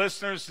tells his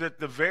listeners that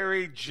the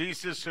very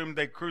Jesus whom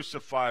they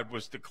crucified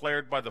was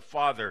declared by the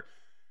Father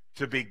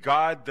to be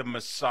God the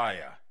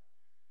Messiah.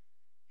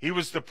 He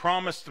was the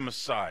promised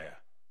Messiah,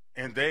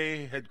 and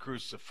they had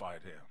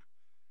crucified him.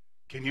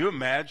 Can you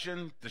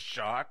imagine the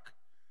shock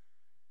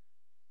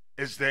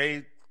as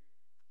they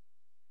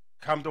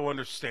come to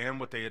understand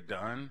what they had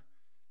done?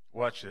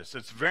 Watch this.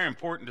 It's very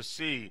important to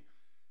see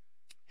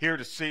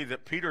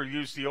that Peter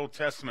used the Old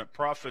Testament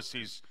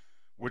prophecies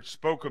which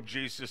spoke of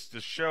Jesus to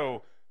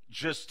show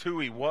just who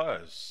he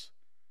was.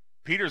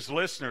 Peter's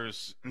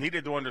listeners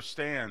needed to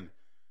understand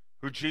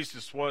who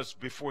Jesus was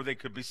before they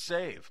could be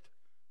saved.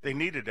 They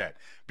needed that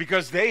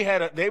because they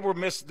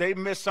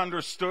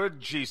misunderstood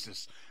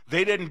Jesus.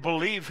 They didn't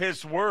believe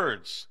his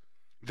words.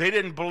 They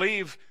didn't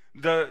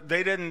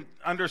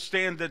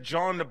understand that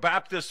John the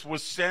Baptist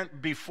was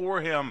sent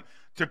before him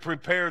to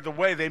prepare the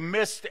way. They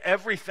missed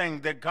everything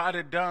that God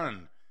had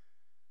done.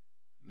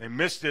 They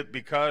missed it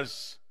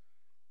because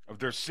of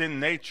their sin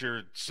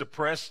nature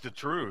suppressed the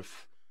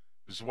truth,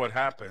 is what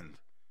happened.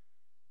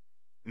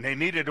 And they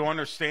needed to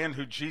understand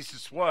who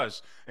Jesus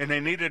was. And they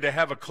needed to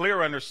have a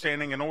clear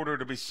understanding in order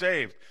to be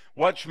saved.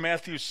 Watch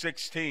Matthew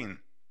 16,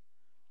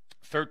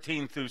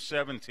 13 through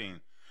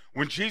 17.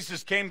 When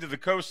Jesus came to the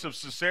coast of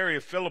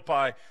Caesarea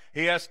Philippi,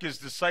 he asked his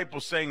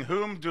disciples, saying,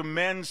 "Whom do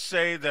men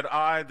say that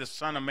I, the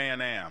Son of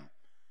Man, am?"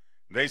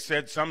 They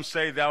said, "Some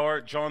say thou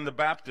art John the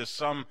Baptist,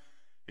 some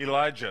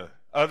Elijah,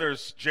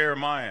 others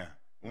Jeremiah,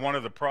 one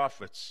of the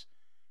prophets."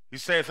 He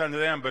saith unto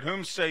them, "But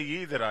whom say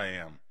ye that I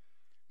am?"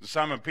 And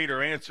Simon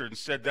Peter answered and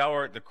said, "Thou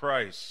art the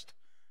Christ,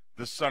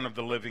 the Son of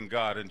the living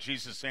God." And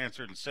Jesus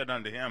answered and said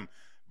unto him,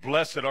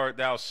 "Blessed art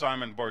thou,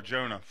 Simon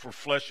Bar-Jonah, for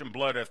flesh and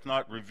blood hath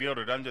not revealed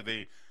it unto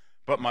thee,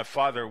 but my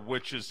Father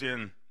which is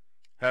in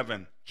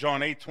heaven."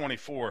 John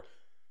 8:24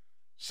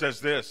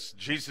 says this,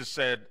 Jesus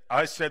said,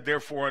 "I said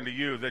therefore unto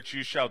you that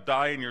you shall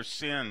die in your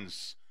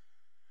sins.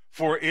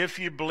 For if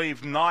you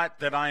believe not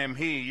that I am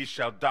he, you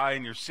shall die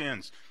in your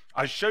sins."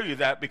 I show you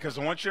that because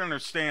I want you to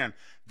understand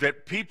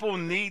that people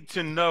need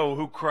to know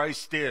who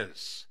Christ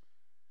is.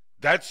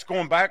 That's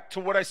going back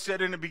to what I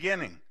said in the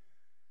beginning.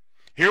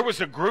 Here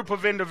was a group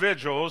of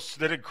individuals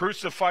that had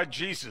crucified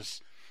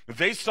Jesus.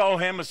 They saw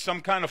him as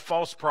some kind of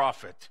false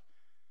prophet.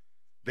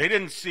 They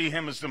didn't see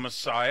him as the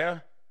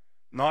Messiah,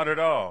 not at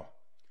all.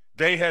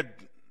 They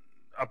had,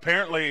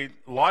 apparently,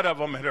 a lot of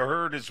them had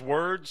heard his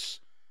words,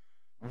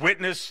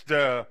 witnessed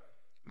the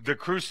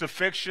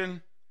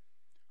crucifixion,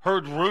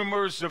 heard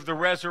rumors of the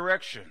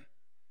resurrection,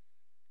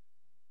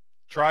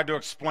 tried to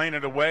explain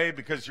it away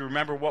because you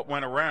remember what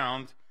went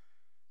around.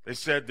 They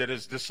said that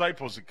his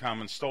disciples had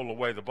come and stole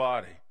away the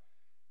body.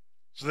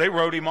 So they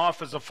wrote him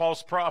off as a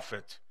false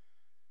prophet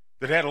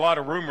that had a lot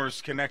of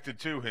rumors connected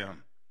to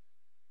him.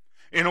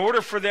 In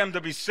order for them to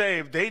be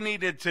saved, they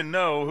needed to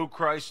know who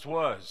Christ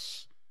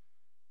was.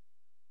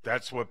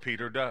 That's what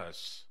Peter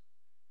does.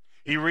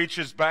 He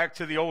reaches back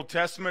to the Old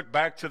Testament,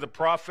 back to the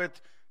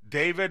prophet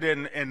David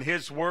and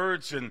his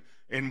words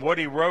and what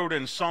he wrote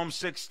in Psalm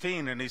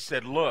 16. And he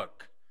said,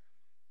 "Look,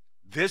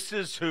 this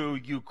is who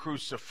you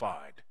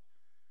crucified.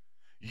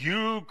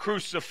 You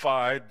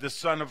crucified the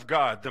Son of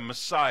God, the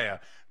Messiah,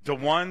 the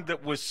one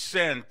that was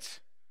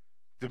sent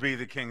to be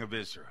the King of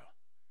Israel.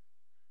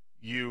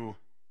 You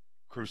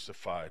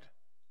crucified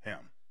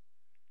him."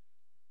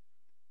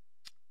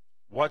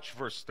 Watch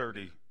verse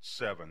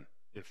 37,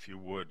 if you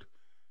would.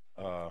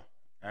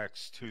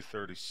 Acts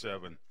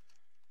 2:37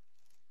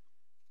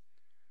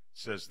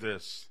 says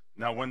this,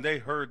 "Now when they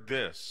heard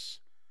this,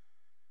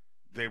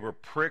 they were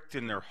pricked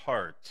in their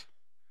heart,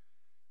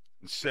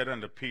 and said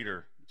unto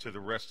Peter, to the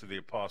rest of the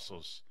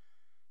apostles,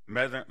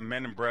 Men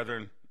and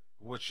brethren,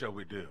 what shall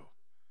we do?"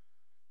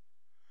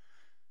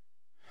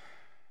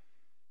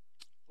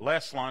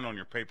 Last line on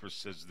your paper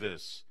says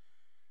this.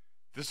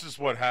 This is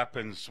what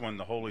happens when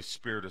the Holy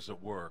Spirit is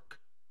at work.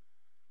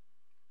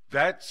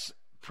 That's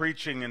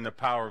preaching in the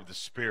power of the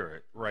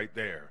Spirit right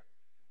there.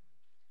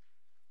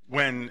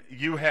 When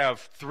you have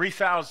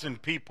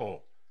 3,000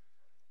 people,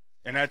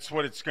 and that's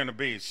what it's going to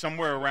be,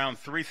 somewhere around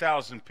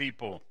 3,000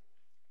 people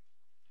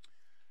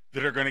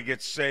that are going to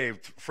get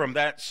saved from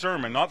that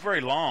sermon. Not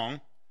very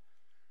long,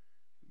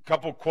 a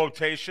couple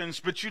quotations,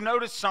 but you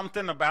notice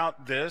something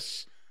about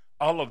this,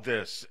 all of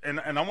this, and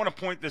I want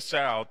to point this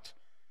out.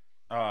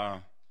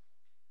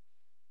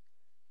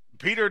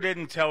 Peter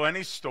didn't tell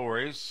any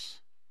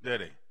stories,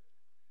 did he?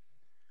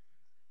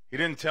 He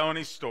didn't tell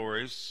any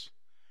stories.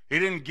 He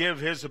didn't give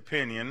his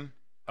opinion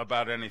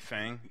about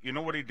anything. You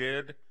know what he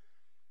did?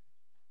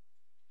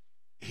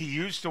 He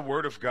used the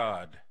Word of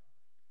God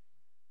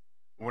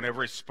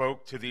whenever he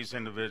spoke to these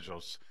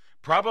individuals.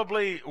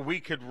 Probably we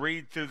could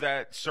read through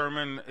that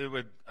sermon. It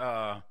would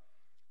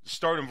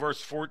start in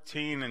verse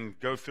 14 and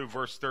go through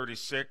verse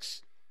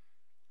 36.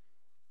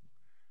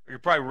 You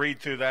could probably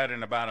read through that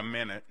in about a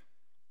minute.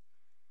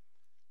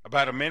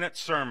 About a minute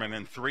sermon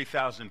and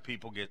 3,000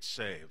 people get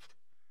saved.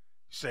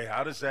 You say,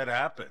 how does that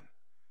happen?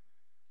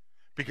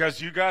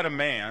 Because you got a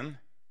man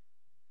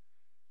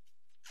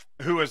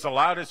who has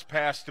allowed his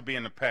past to be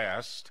in the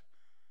past,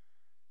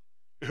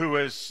 who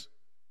is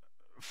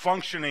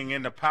functioning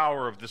in the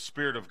power of the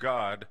Spirit of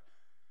God,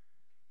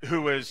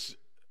 who is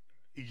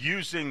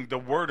using the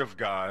Word of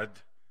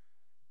God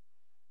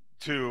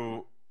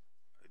to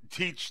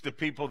teach the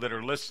people that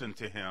are listening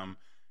to him,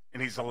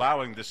 and he's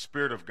allowing the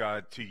Spirit of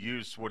God to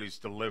use what he's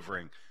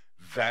delivering.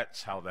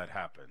 That's how that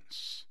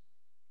happens.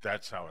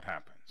 That's how it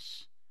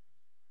happens.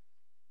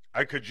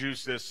 I could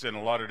use this in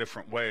a lot of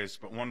different ways,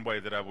 but one way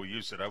that I will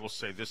use it, I will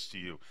say this to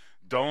you.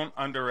 Don't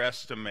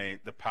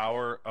underestimate the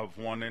power of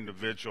one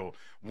individual.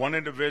 One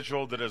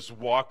individual that is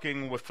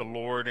walking with the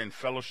Lord in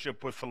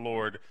fellowship with the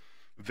Lord,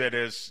 that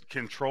is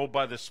controlled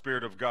by the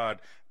Spirit of God,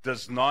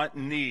 does not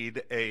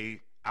need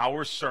an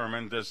hour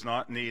sermon, does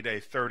not need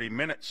a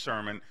 30-minute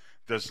sermon,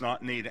 does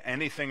not need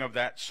anything of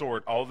that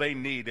sort. All they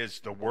need is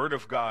the Word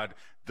of God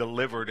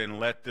delivered, and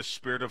let the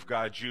Spirit of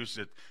God use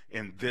it.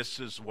 And this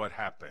is what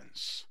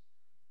happens.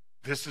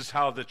 This is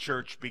how the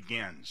church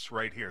begins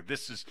right here.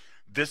 This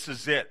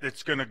is it.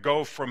 It's going to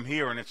go from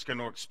here and it's going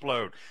to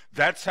explode.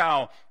 That's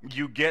how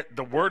you get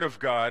the Word of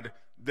God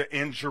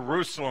in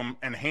Jerusalem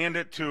and hand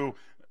it to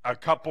a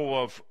couple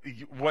of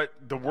what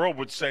the world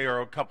would say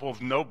are a couple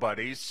of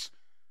nobodies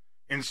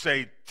and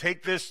say,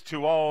 take this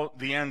to all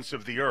the ends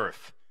of the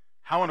earth.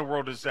 How in the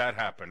world does that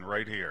happen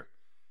right here?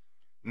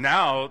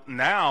 Now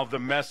the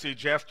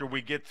message after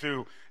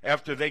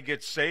they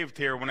get saved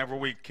here, whenever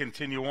we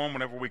continue on,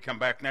 whenever we come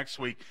back next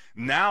week,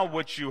 now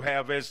what you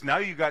have is, now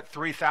you got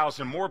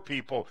 3,000 more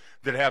people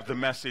that have the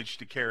message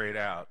to carry it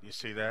out. You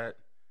see that?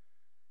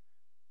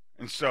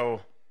 And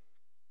so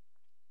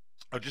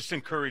I'll just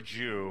encourage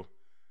you,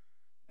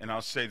 and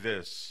I'll say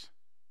this.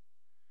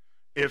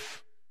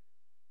 If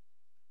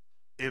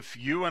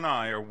you and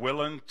I are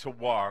willing to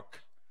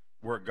walk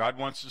where God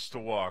wants us to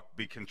walk,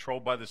 be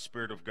controlled by the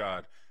Spirit of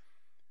God,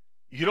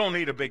 you don't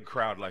need a big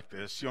crowd like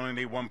this. You only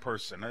need one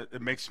person.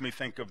 It makes me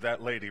think of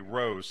that lady,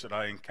 Rose, that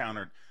I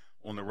encountered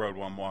on the road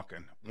while I'm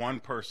walking. One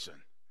person.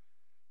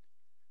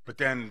 But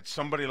then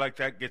somebody like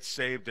that gets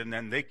saved, and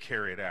then they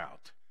carry it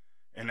out.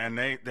 And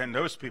then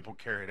those people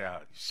carry it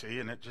out, you see,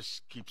 and it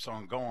just keeps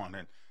on going.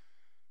 And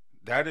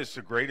that is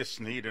the greatest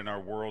need in our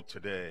world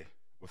today,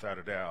 without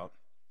a doubt.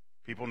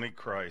 People need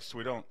Christ.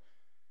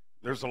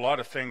 There's a lot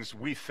of things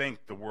we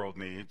think the world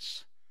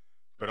needs,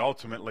 but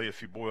ultimately,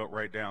 if you boil it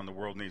right down, the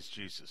world needs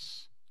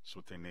Jesus. That's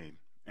what they need.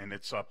 And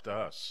it's up to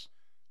us.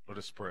 Let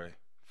us pray.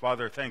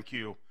 Father, thank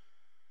you.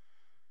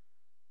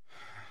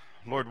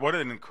 Lord, what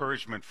an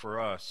encouragement for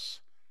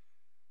us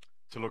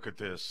to look at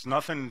this.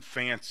 Nothing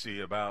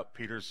fancy about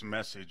Peter's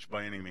message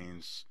by any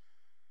means.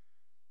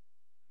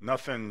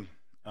 Nothing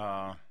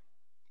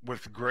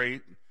with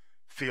great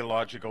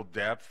theological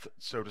depth,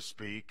 so to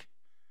speak.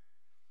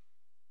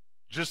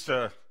 Just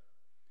an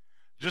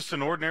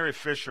ordinary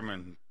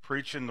fisherman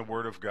preaching the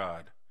Word of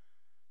God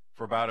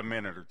for about a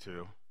minute or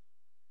two,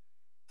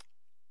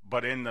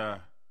 but in the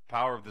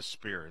power of the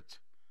Spirit,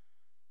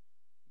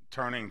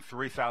 turning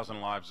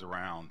 3,000 lives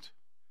around,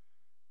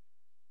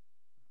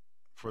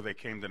 for they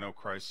came to know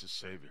Christ as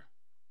Savior.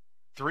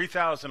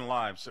 3,000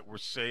 lives that were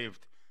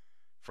saved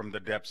from the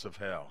depths of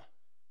hell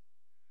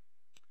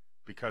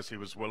because he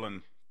was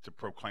willing to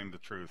proclaim the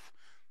truth.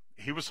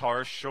 He was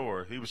harsh,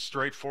 sure. He was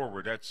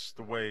straightforward. That's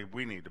the way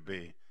we need to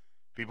be.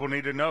 People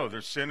need to know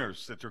they're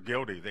sinners, that they're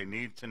guilty. They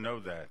need to know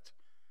that.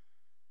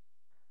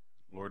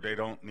 Lord, they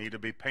don't need to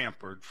be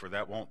pampered, for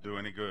that won't do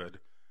any good.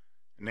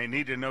 And they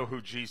need to know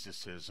who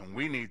Jesus is, and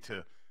we need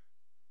to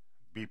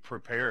be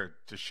prepared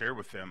to share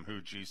with them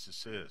who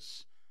Jesus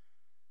is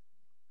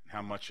and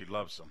how much he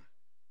loves them.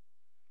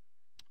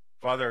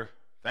 Father,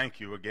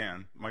 thank you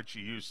again. Might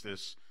you use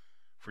this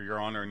for your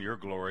honor and your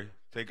glory.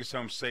 Take us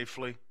home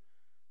safely.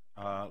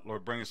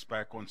 Lord, bring us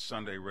back on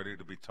Sunday ready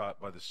to be taught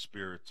by the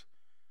Spirit.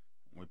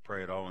 We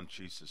pray it all in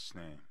Jesus'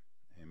 name.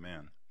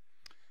 Amen.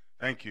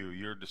 Thank you.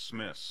 You're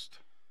dismissed.